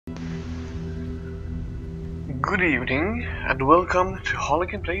Good evening and welcome to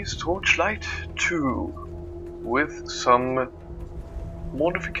Harlequin Plays Torchlight 2 with some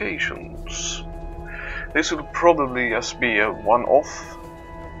modifications. This will probably just be a one-off.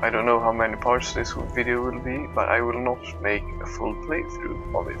 I don't know how many parts this video will be, but I will not make a full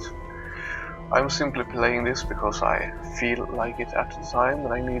playthrough of it. I'm simply playing this because I feel like it at the time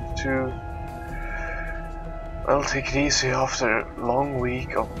and I need to, well, take it easy after a long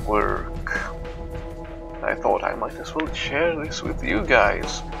week of work. I thought I might as well share this with you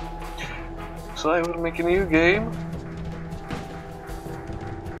guys. So I will make a new game.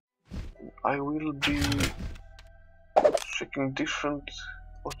 I will be checking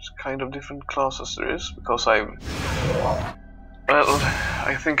what kind of different classes there is, because I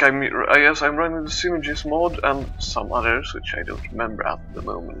think I'm running the Synergies mod and some others which I don't remember at the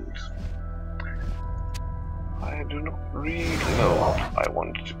moment. I do not really know what I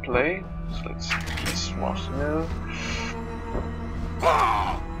want to play, so let's get this master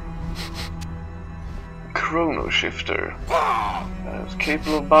now. Chrono Shifter. It's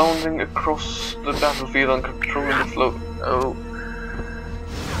capable of bounding across the battlefield and controlling the flow. Oh.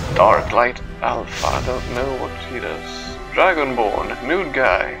 Darklight Alpha, I don't know what he does. Dragonborn, nude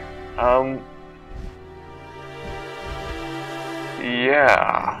guy.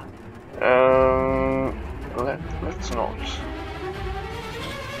 Yeah. Let's not.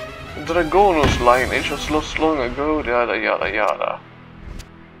 Dragonos lineage was lost long ago, yada yada yada.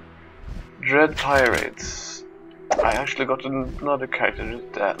 Dread Pirates. I actually got another character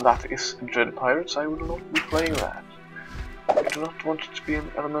that is Dread Pirates. I will not be playing that. I do not want it to be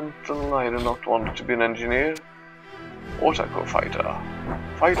an elemental, I do not want it to be an engineer. Otako fighter.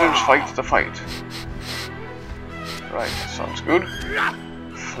 Fighters fight the fight. Right, sounds good.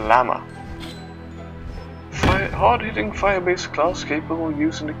 Flamma. Hard-hitting fire-based class capable of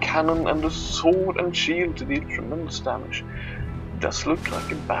using the cannon and the sword and shield to deal tremendous damage. Does look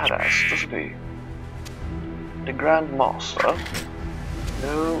like a badass, doesn't he? The Grand Master.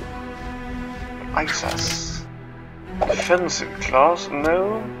 No. Isis. Defensive class.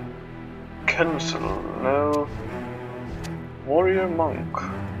 No. Council. No. Warrior Monk.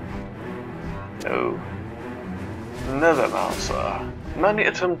 No. Nethermancer. Many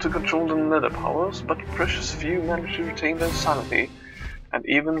attempt to control the nether powers, but precious few manage to retain their sanity, and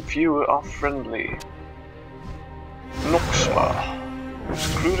even fewer are friendly. Noxma.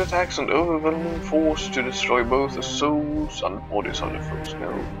 Use crude attacks and overwhelming force to destroy both the souls and bodies of the foes.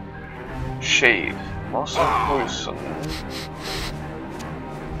 No. Shade. Master of Poison.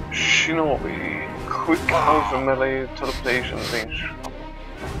 Shinobi. Quick alpha melee teleportation range.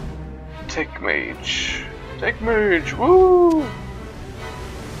 Tech Mage. Tech Mage! Woo!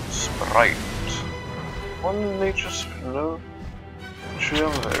 Sprite. One nature's no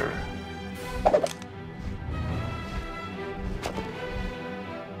trailer.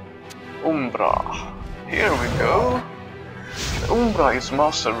 Umbra. Here we go. The Umbra is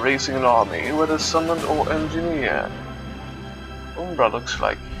master raising an army, whether summoned or engineered. Umbra looks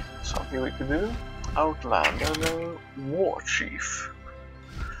like something we could do. Outlander, no. War Chief.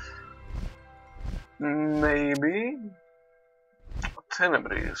 Maybe.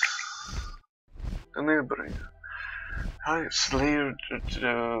 Tenebris. High Slayer to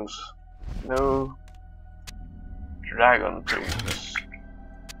those. No. Dragon Princess.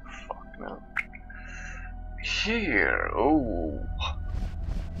 Fuck no. Here. Oh.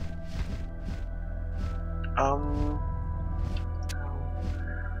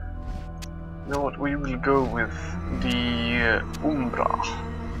 You know what? We will go with the Umbra.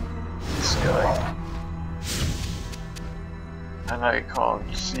 This guy. And I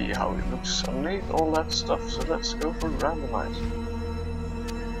can't see how it looks underneath all that stuff, so let's go for randomize.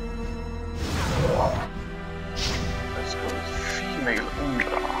 Let's go with female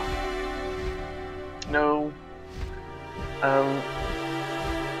Umbra. No.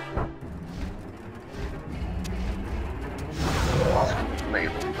 Let's go with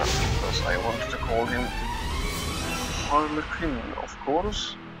male Umbra because I wanted to call him Harlequin, of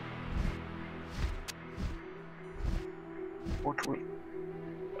course. What will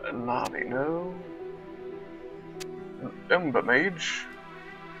Navi know? An Ember Mage?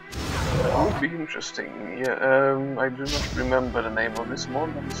 That would be interesting. Yeah, I do not remember the name of this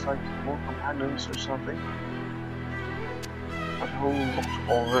mod, but it's like more companions or something. A whole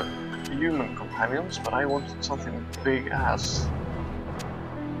lot of human companions, but I wanted something big as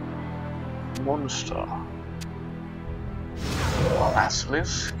monster.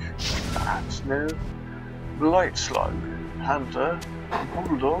 Basilisk? That's no. Blight Slug. Hunter,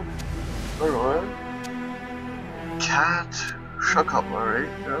 Bulldog, Burrower, Cat, Shakabari,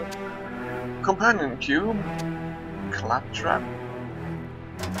 Companion cube. Claptrap.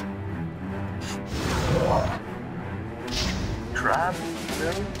 Crab.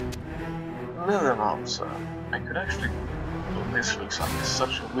 Leather monster. I could actually... Well, this looks like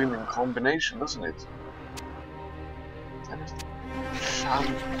such a winning combination, doesn't it?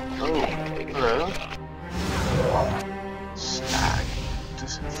 Oh, hello. Stag.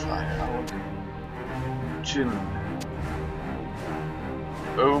 Disinfire. Gin.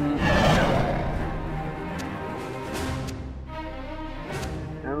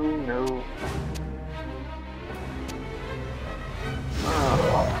 No.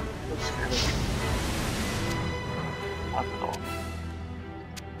 Ah, that's kind of... I don't know.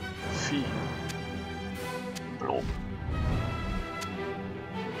 Fee. Blob.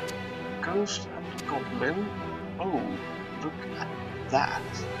 Ghost and Goblin. Oh, look at that.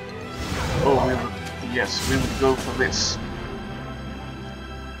 Oh, yes, we will go for this.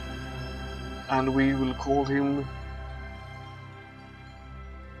 And we will call him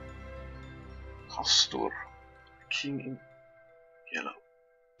Pastor, King in Yellow.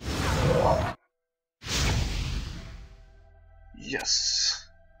 Yes.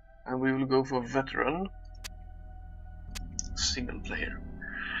 And we will go for Veteran, single player.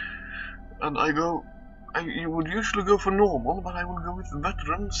 And you would usually go for normal, but I will go with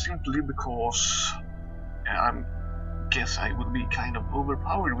Veteran simply because I guess I would be kind of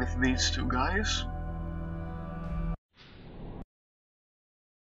overpowered with these two guys.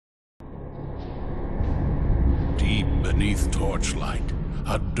 Deep beneath Torchlight,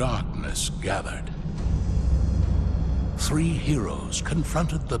 a darkness gathered. 3 heroes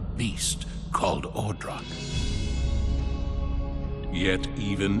confronted the beast called Ordrak. Yet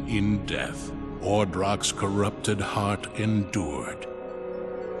even in death, Ordrak's corrupted heart endured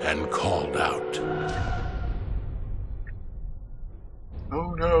and called out.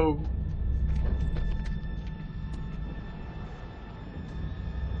 Oh no.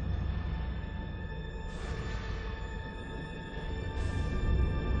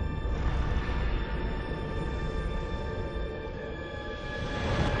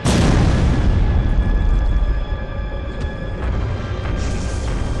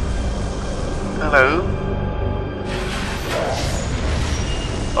 Hello?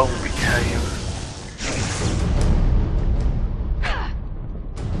 Oh, we came.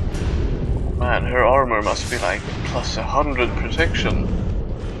 Man, her armor must be like plus 100 protection.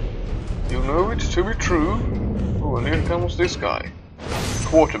 You know it to be true. Oh, and here comes this guy.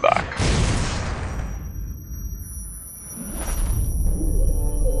 Quarterback.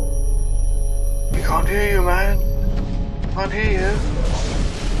 We can't hear you, man. Can't hear you.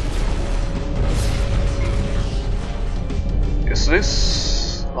 Is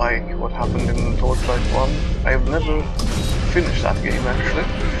this like what happened in Torchlight 1? I've never finished that game actually.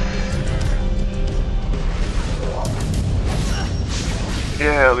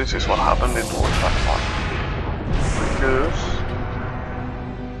 Yeah, this is what happened in Torchlight 1. Because...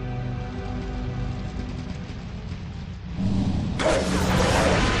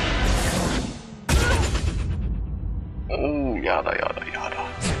 oh, yada yada yada.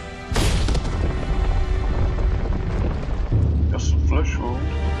 Just a flesh wound.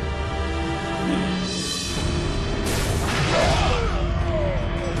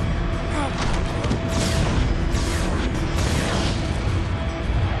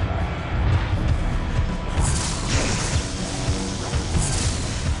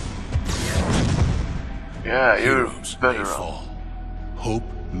 Yeah, you're better off. Hope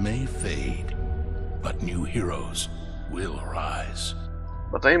may fade, but new heroes will arise.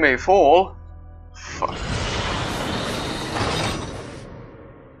 But they may fall. Fuck.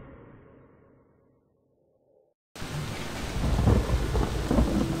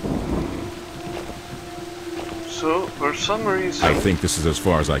 So, for some reason... I think this is as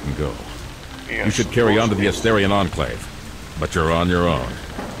far as I can go. Yes, you should carry on to the Asterian Enclave, but you're on your own.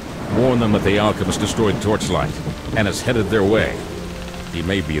 Warn them that the Alchemist destroyed Torchlight, and is headed their way. He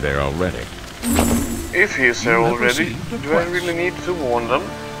may be there already. If he is there already, do I really need to warn them?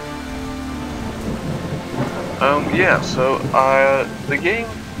 Yeah, so, the game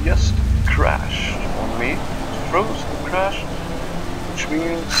just crashed on me. Froze and crashed, which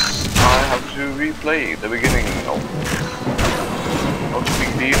means I have to replay the beginning of not a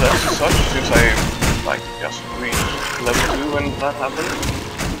big deal as such, since I, like, just reached level 2 when that happened.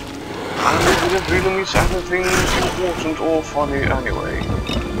 And I didn't really miss anything important or funny anyway.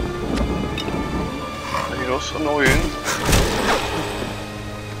 It was annoying.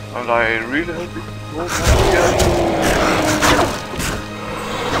 And I really hope it won't happen again.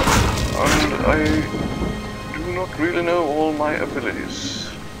 And I do not really know all my abilities.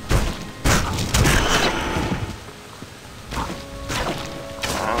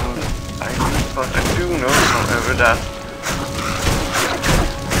 remember that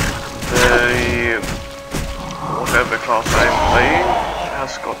the whatever class I'm playing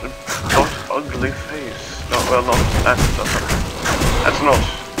has got a ugly face. No, well, not that's not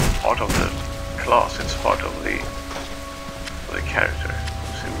part of the class. It's part of the character.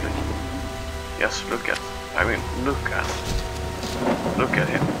 Simply. Yes, look at him.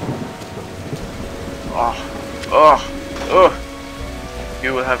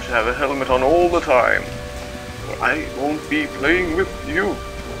 You will have to have a helmet on all the time, or I won't be playing with you.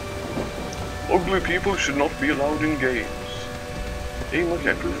 Ugly people should not be allowed in games. They might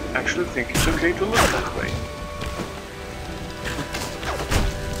actually think it's okay to look that way.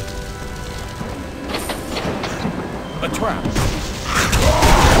 A trap.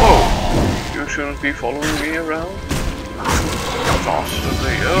 Whoa! You shouldn't be following me around.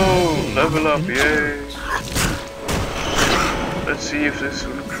 Constantly. Oh, level up, yay! Let's see if this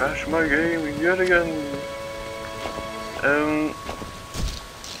will crash my game yet again.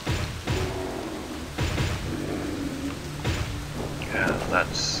 Yeah,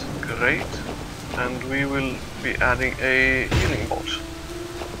 that's great. And we will be adding a healing bot.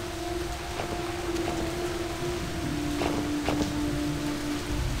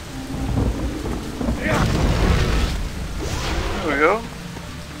 There we go.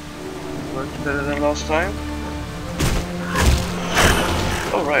 Worked better than last time.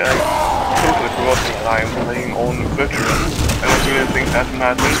 Alright, I totally forgot that I'm playing on veteran. I don't really think that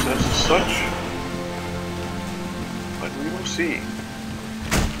matters as such. But we will see.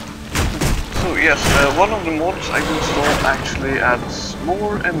 So yes, one of the mods I've installed actually adds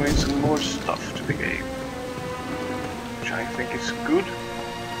more enemies and more stuff to the game. Which I think is good.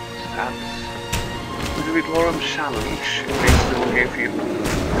 Adds a bit more of a challenge. It makes the whole game feel...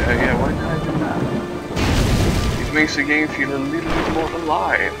 yeah, why did I do that? It makes the game feel a little bit more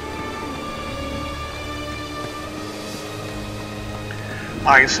alive.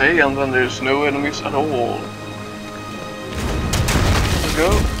 I say, and then there's no enemies at all. Let's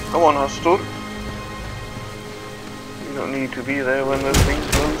go. Come on, Hustle. You don't need to be there when the thing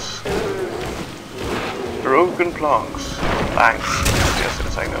goes. Broken planks. Planks.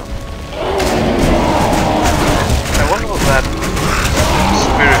 Yes, I know. I wonder what that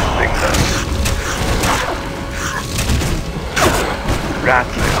spirit thing does.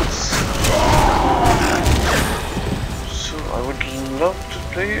 Ratlings. So I would love to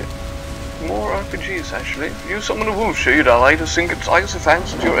play more RPGs actually. Use summon a wolf shade ally to sink its icy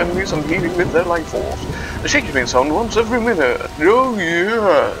fangs into your enemies and heal it with their life force. The shaking rain sound once every minute. Oh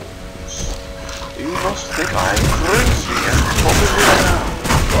yes! You must think I'm crazy, and probably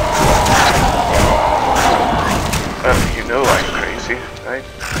I am. You know I'm crazy, right?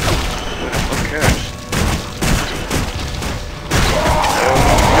 Who cares?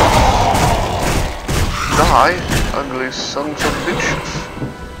 Die, ugly sons of bitches.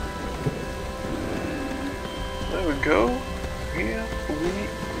 There we go. Here we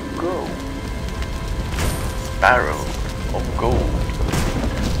go. Barrel of gold.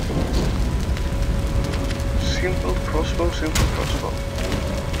 Simple crossbow, simple crossbow.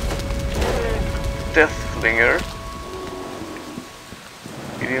 Death flinger.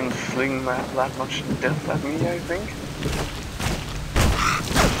 He didn't fling that much death at me, I think.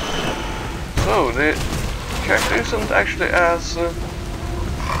 So, the character isn't actually as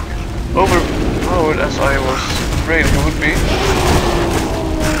overpowered as I was afraid he would be.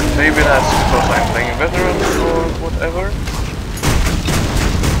 Maybe that's because I'm playing veteran or whatever.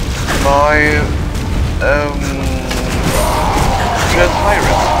 My Red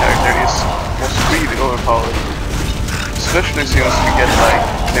Pirate character was really overpowered. Especially since you get like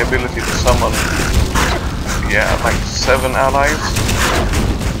the ability to summon, yeah, like 7 allies.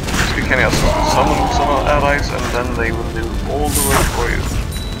 You can just summon some allies and then they will do all the work for you.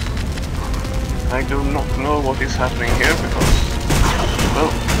 I do not know what is happening here because,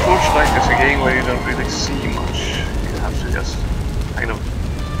 well, Torchlight is a game where you don't really see much. You have to just kind of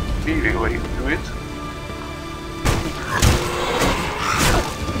feel your way to it.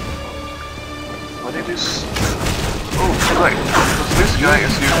 But it is... Oh, right, because this guy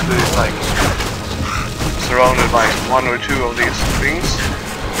is usually like surrounded by 1 or 2 of these things.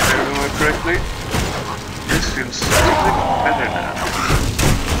 If I remember correctly. This feels a bit better now.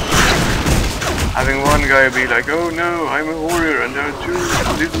 Having one guy be like, oh no, I'm a warrior and there are 2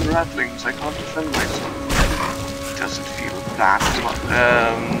 little ratlings, I can't defend myself. It doesn't feel that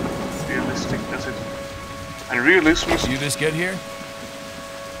realistic, does it? And realism is... You just get here?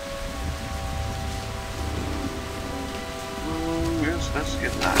 Yes, let's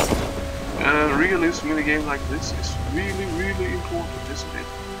get that. Realism in a game like this is really, really important, isn't it?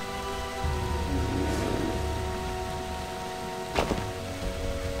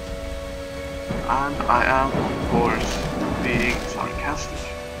 And I am, of course, being sarcastic.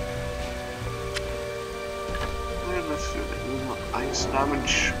 Well, let's do a little ice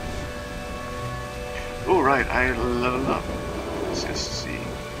damage. Oh right, I leveled up. Let's just see.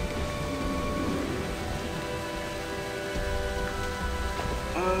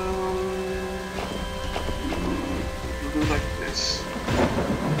 We'll do like this.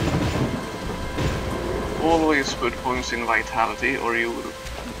 Always put points in vitality or you will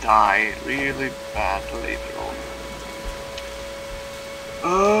die really bad later on.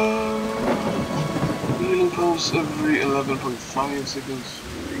 Healing pulse every 11.5 seconds.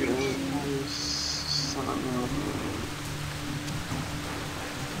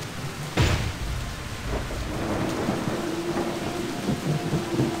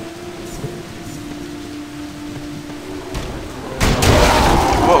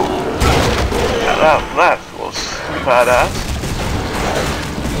 Whoa! That was badass.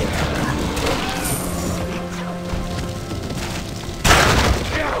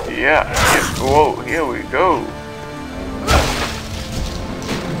 Yeah, whoa, here we go.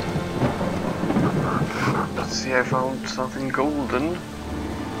 Let's see, I found something golden.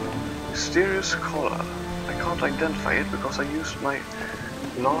 Mysterious color. I can't identify it because I used my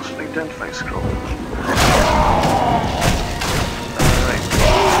last identify scroll. Right.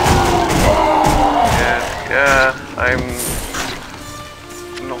 Yeah, I'm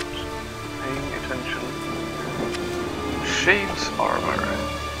not paying attention. Shades armor.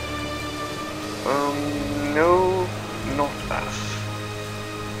 No, not that.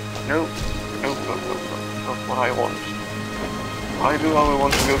 No, not what I want. I do how I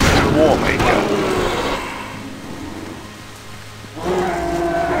want to go to the Warmaker.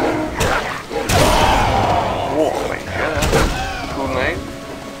 Warmaker, cool name.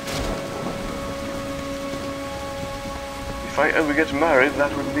 If I ever get married,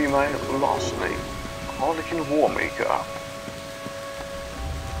 that would be my last name. Harlequin Warmaker.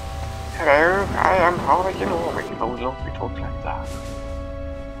 Hello, I am Harlequin Warmaker. I will not be talking like that.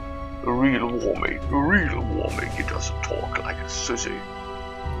 A real Warmaker doesn't talk like a sissy.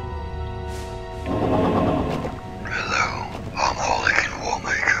 Hello, I'm Harlequin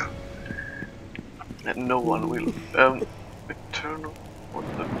Warmaker. And no one will. Eternal. What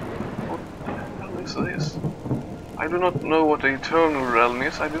the hell is this? I do not know what the Eternal Realm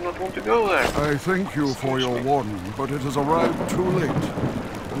is. I do not want to go there. I thank you for your warning, but it has arrived too late.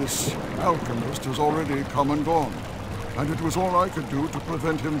 This alchemist has already come and gone, and it was all I could do to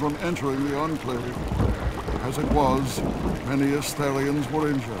prevent him from entering the Enclave. As it was, many Astharians were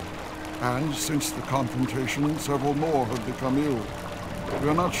injured, and since the confrontation, several more have become ill. We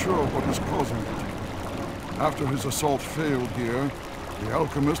are not sure what is causing it. After his assault failed here, the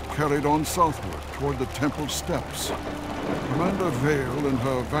alchemist carried on southward toward the temple steps. Commander Vale and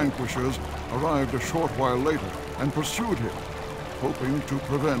her vanquishers arrived a short while later and pursued him, hoping to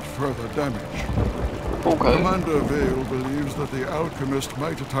prevent further damage. Okay. Commander Vale believes that the alchemist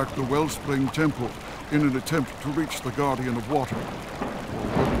might attack the Wellspring Temple in an attempt to reach the Guardian of Water. For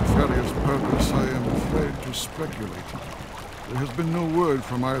what nefarious purpose, I am afraid to speculate. There has been no word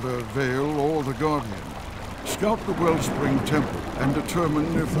from either Vale or the Guardian. Scout the Wellspring Temple and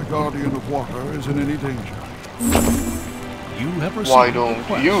determine if the Guardian of Water is in any danger. You have received Why don't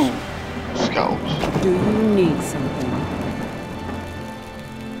you scout? Do you need something?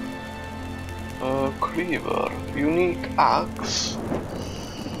 Cleaver. Unique axe.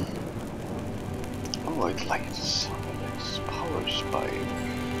 Oh, I'd like to summon this power spike.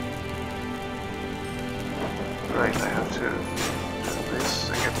 Right, I have to do this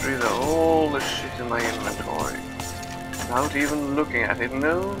and get rid of all the shit in my inventory. Without even looking at it.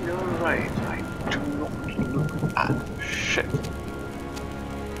 No, you're right. I do not look at shit.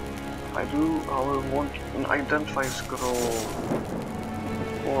 I do, however, want an identify scroll.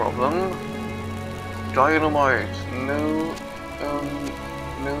 4 of them. Dynamite. No.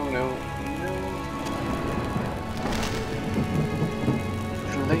 No.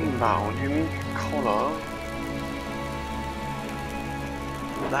 Flame bound. Unique color.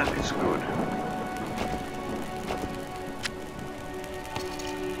 That is good.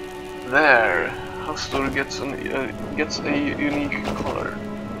 There. Hustor gets a unique color.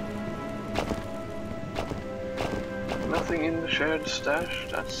 Nothing in the shared stash.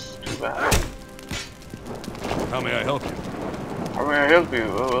 That's too bad. How may I help you? How may I help you?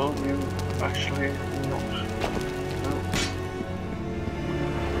 Oh, well, you actually not.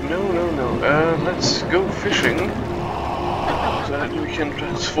 No. Let's go fishing. So that we can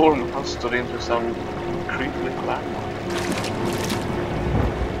transform Hustor into some creepy black one.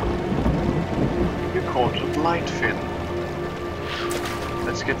 You caught a blight fin.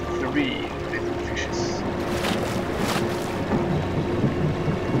 Let's get 3 little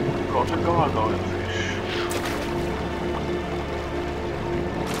got a gargoyle fish.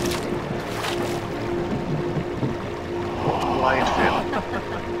 Light fin.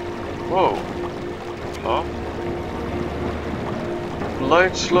 Whoa. Oh.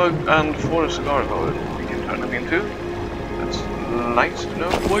 Light slug and forest gargoyle. We can turn them into. That's nice to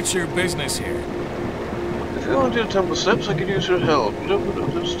know. What's your business here? If you go into the temple steps, I could use your help. Yes,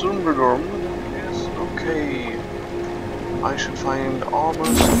 okay. I should find armor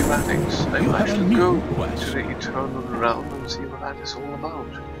schematics. Maybe I should go to the eternal realm and see what that is all about.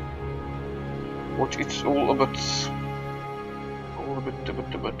 What it's all about. All a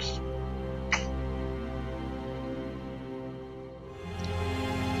bit.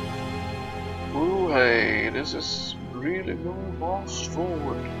 Ooh, hey, this is really going fast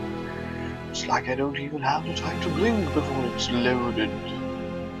forward. It's like I don't even have the time to blink before it's loaded.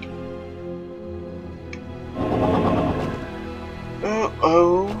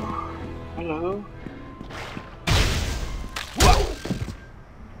 Uh-oh. Hello.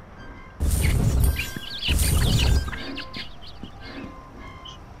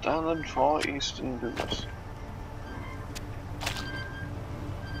 Standard Far Eastern boots.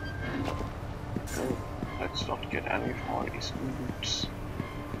 Oh, let's not get any Far Eastern boots.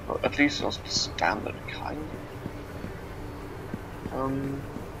 Or at least not the standard kind.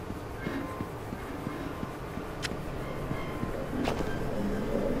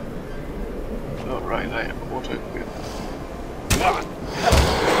 Oh, right, I auto-equip.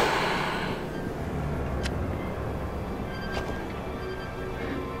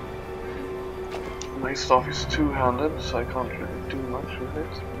 My stuff is two-handed, so I can't really do much with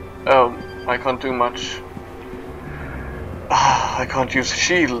it. I can't do much. I can't use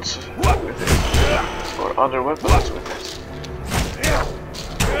shields with it, or other weapons with it.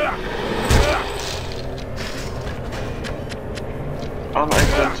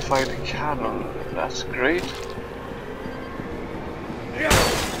 Unidentified cannon, that's great.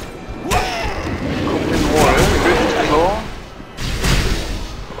 Goblin warrior, British claw.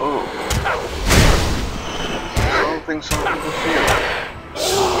 Oh. Something interfere.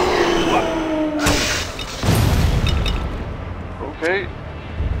 Okay.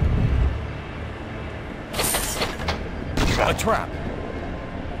 A trap.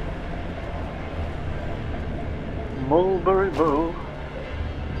 Mulberry bow.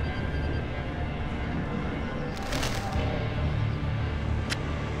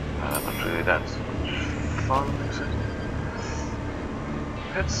 Not really that much fun, is it?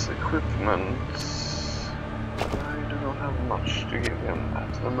 Pets equipment. I do not have much to give him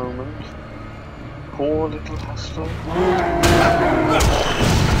at the moment. Poor little Hester.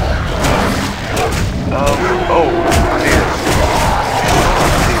 Oh dear.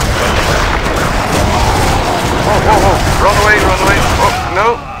 Whoa, run away. Oh,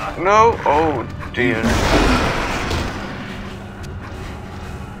 no, oh dear.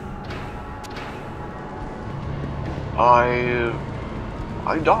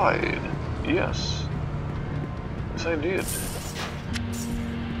 I died. Yes. Yes, I did.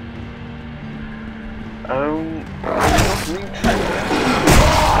 I did not mean to.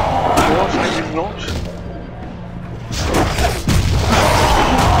 Of course, I did not.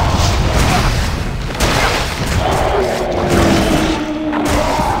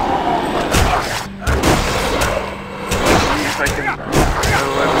 See if I can. I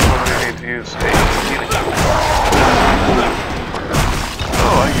probably need to use a healing.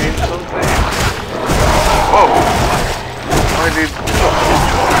 Oh, I gained something. Whoa! I did not.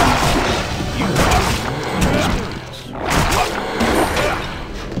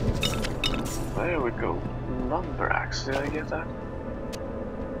 There we go. Lumber axe. Did I get that?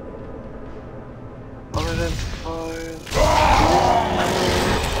 Unidentified.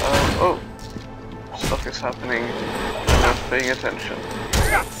 Oh, stuff is happening. I'm not paying attention.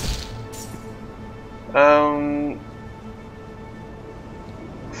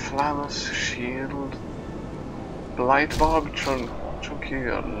 Flamus shield. Light barb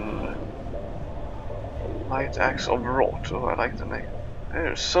truncheon. Light axe of rot. Oh, I like the name.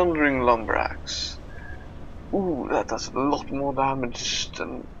 There's sundering lumber axe. Ooh, that does a lot more damage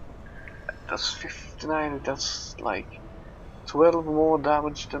than. That's 59. That's like 12 more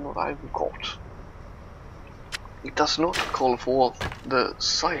damage than what I've got. It does not call for the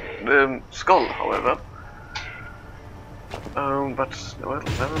skull, however. But well,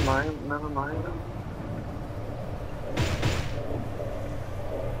 never mind.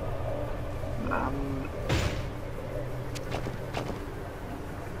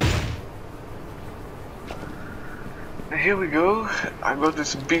 Here we go. I got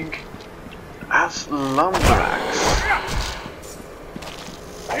this big ass lumber axe.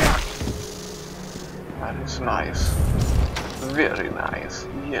 That is nice. Very nice.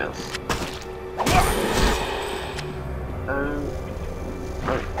 Yes.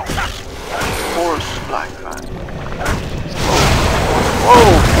 Horse black fan. Whoa!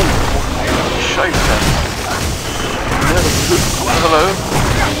 Scheisse. Hello,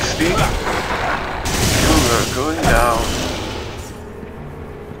 Steve. You are going down.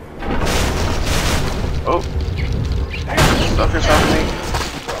 Oh. Stuff is happening.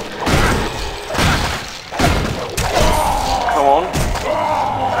 Come on.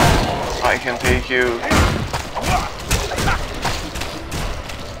 I can take you.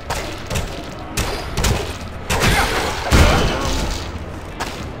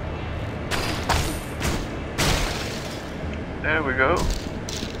 There we go.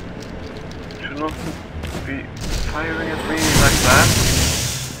 Should not be firing at me like that,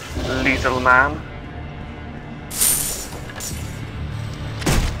 little man.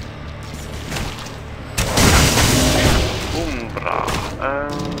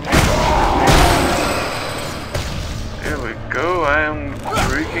 Here we go, I am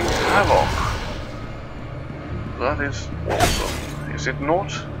wreaking havoc. That is awesome. Is it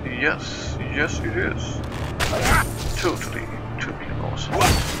not? Yes, yes it is. Totally awesome.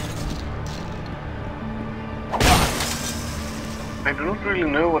 I do not really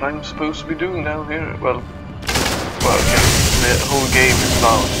know what I'm supposed to be doing down here. Well, okay. The whole game is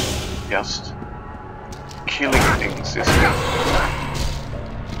about just killing things, isn't it?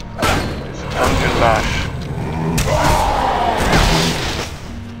 It's a dungeon bash.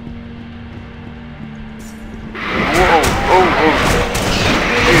 Whoa! Oh!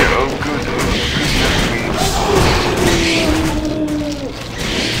 Here, oh good,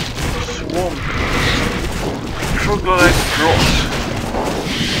 Swamp. Troglodyte dropped.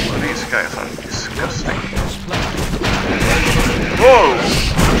 Well, these guys are disgusting. Whoa!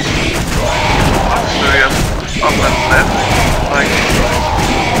 That's serious. Up and left. Like.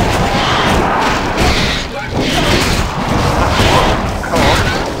 Come on.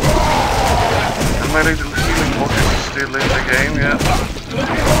 And my little healing box is still in the game, yeah.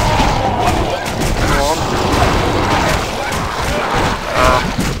 Come on.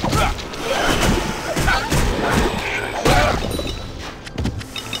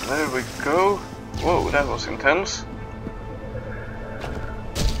 There we go. Whoa, that was intense.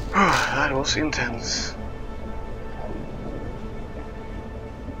 That was intense.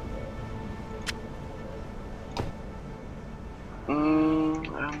 And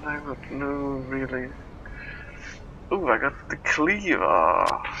I got no really. Oh, I got the cleaver.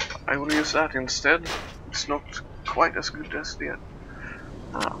 I will use that instead. It's not quite as good as the.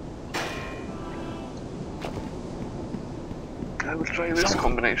 I will try this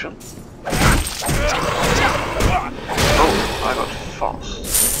combination. Oh, I got fast.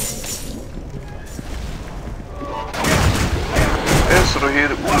 Yes, so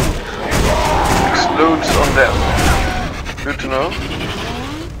here explodes on them. Good to know.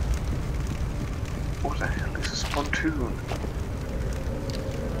 What the hell is this pontoon?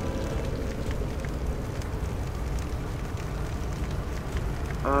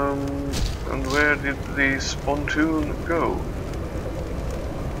 And where did the pontoon go?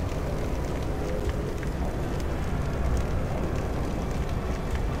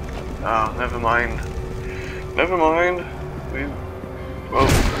 Ah, never mind. Never mind. Whoa.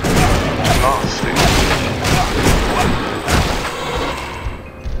 Nasty.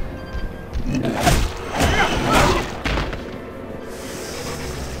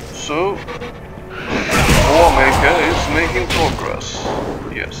 So, Warmaker is making progress.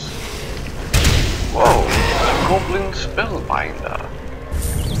 Yes. Whoa, Goblin Spellbinder.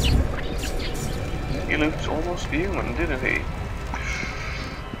 He looked almost human, didn't he?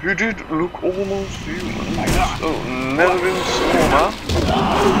 He did look almost human. Oh, Nelvin Swarmer.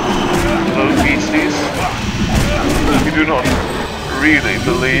 Those beasties. You do not really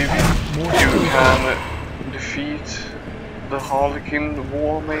believe you can defeat the Harlequin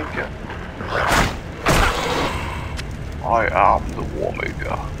Warmaker? I am the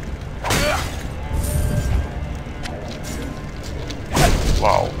Warmaker.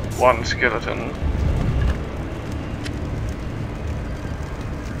 Wow, one skeleton.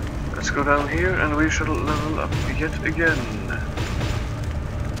 Let's go down here and we shall level up yet again.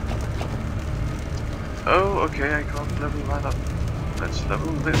 Oh, okay, I can't level that up. Let's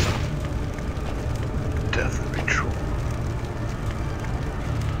level this up. Death Ritual.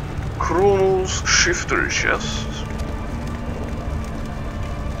 Chronos Shifter chest.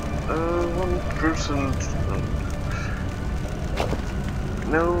 1%.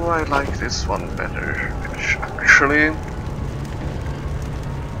 No, I like this one better. Actually,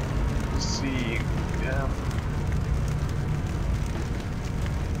 let's see. Yeah.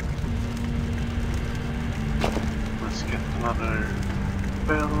 Let's get another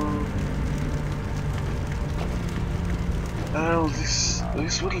bell. Oh,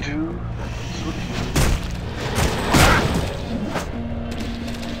 this will do. This will do.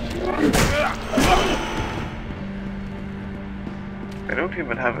 I don't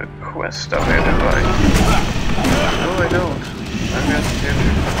even have a quest out here, do I? No, I don't. I'm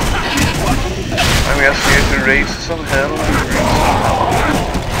just here to raise some hell.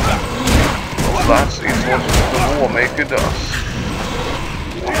 That is what the Warmaker does.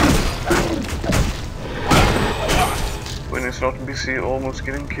 When he's not busy almost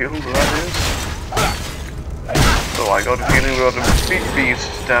getting killed, that is. So I got a feeling we got a big beast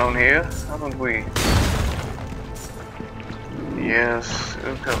down here, haven't we? Yes,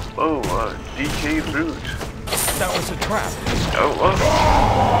 okay. Oh, decayed root. That was a trap. Oh,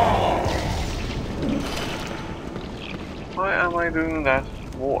 why am I doing that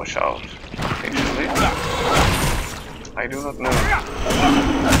washout? Actually, I do not know.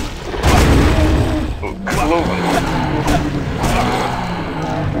 Oh, cloven.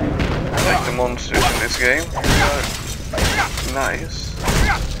 I like the monsters in this game. They are nice.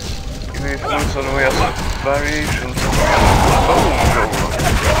 Even if most of them have variations.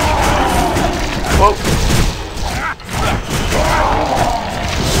 Whoa!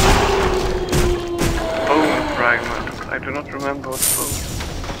 Bone fragment. I do not remember what bone.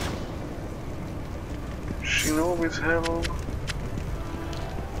 Shinobi's hell.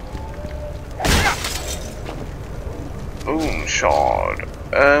 Bone shard.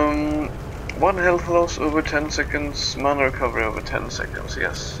 1 health loss over 10 seconds, mana recovery over 10 seconds,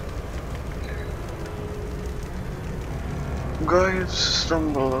 yes. Guides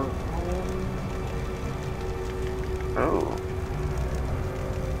stumble. Oh.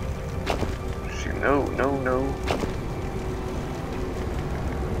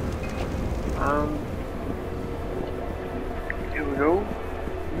 No.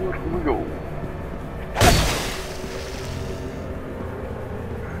 Here we go.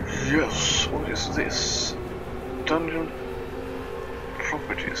 Yes, what is this? Dungeon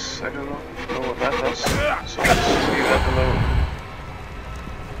properties. I do not know what that does, so let's leave that alone.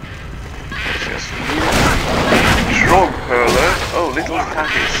 Yes, Shrog Hurler. Oh, little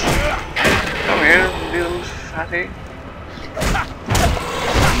fatties. Come here, little fatty.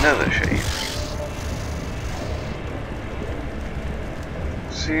 Nether shade.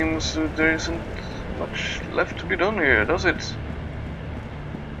 Seems there isn't much left to be done here, does it?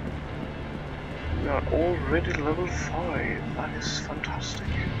 We are already level 5. That is fantastic.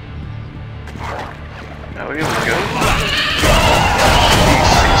 Now here we go.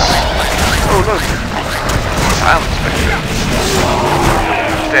 Oh look! Sand spectre.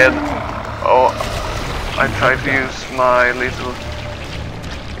 Dead. Oh, I tried to use my little...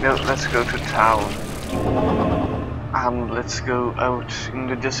 let's go to town. And let's go out in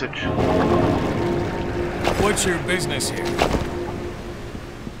the desert. What's your business here?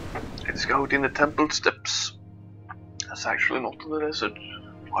 Let's go out in the temple steps. That's actually not the desert.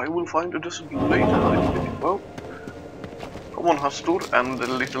 I will find the desert later. Well, come on, Hastur, and the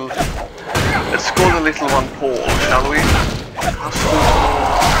little... Let's call the little one Paul, shall we? Hastur,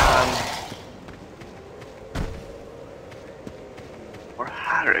 and... Or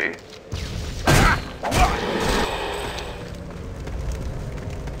Harry.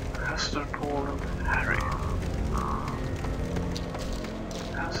 Hastur, Paul, and Harry.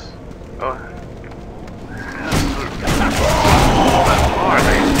 Yes. Oh. Hastur. Are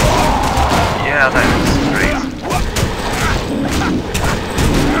they? Yeah, that is great.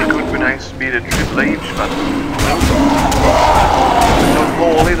 It would be nice to be the Triple H, but no,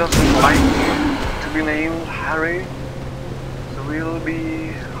 Paulie doesn't like to be named Harry, so we'll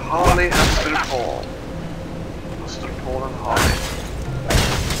be Harley, Hastur, Paul. Hastur, Paul, and Harley.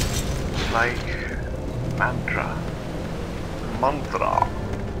 Like mantra.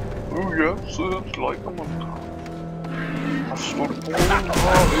 Oh yes, it's like a mantra. Hastur, Paul, and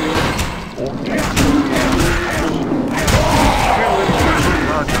Harley.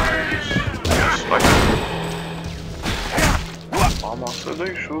 Just like Mama said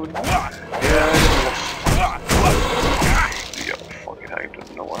they should. Yeah, fuck it, I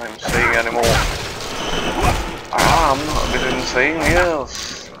don't know what I'm saying anymore. I'm a bit insane,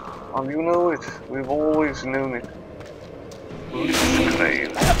 yes. And you know it, we've always known it.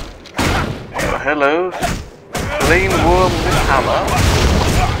 Crane. Hello, Flame Worm with Hammer.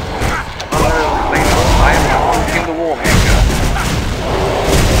 I am in the Warmaker.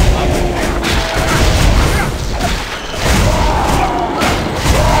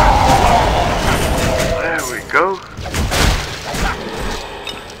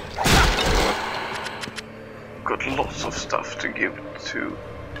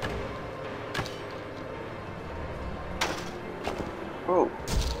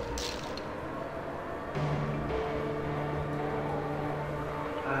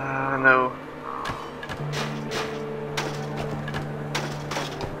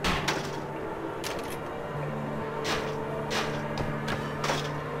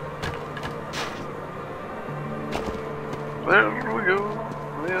 There we go.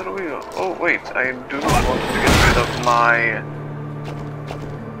 There we go. Oh wait, I do not want to get rid of my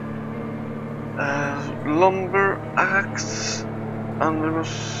lumber axe. And there was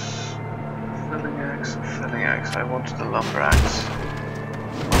felling axe. Felling axe. I wanted the lumber axe.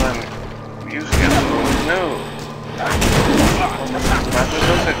 But I'm using it at the moment. No. Doesn't matter,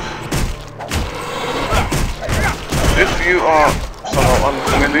 does it? If you are somehow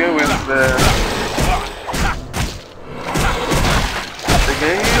unfamiliar with the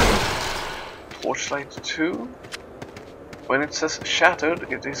game, Torchlight 2, when it says shattered,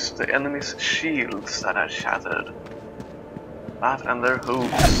 it is the enemy's shields that are shattered. That and their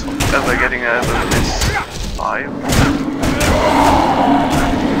hooves. And they're getting out of this 5.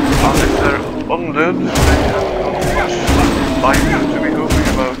 But if they're undead, they have not much life to be hoping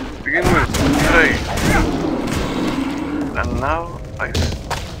about to begin with today. And now I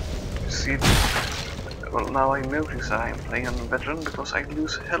see. Well, now I notice that I'm playing on veteran because I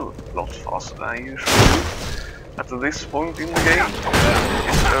lose health a lot faster than I usually do. At this point in the game,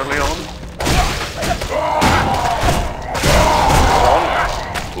 it's early on.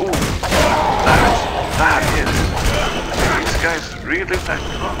 Ooh, that is. These guys really pack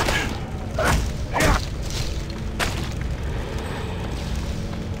punch.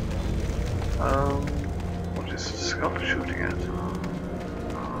 What is the skull shooting at?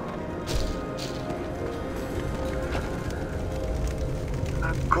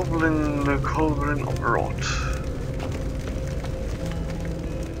 Goblin the Cauldron of Rot.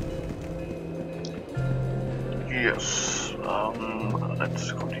 Yes.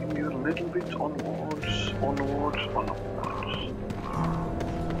 Let's continue a little bit onwards.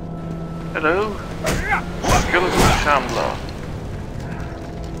 Hello, Skeleton Shambler.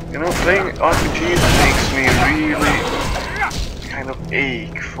 You know, playing RPGs makes me really kind of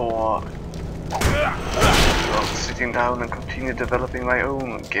ache for sitting down and continue developing my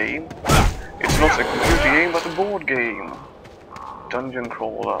own game. It's not a computer game, but a board game. Dungeon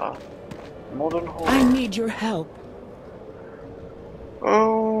crawler. Modern horror. I need your help.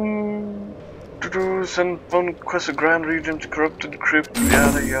 Send one quest a Grand Regent corrupted crypt,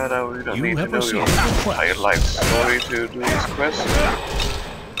 yada yada. We don't need to know your entire life story to do this quest.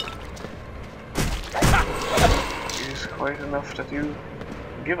 It is quite enough that you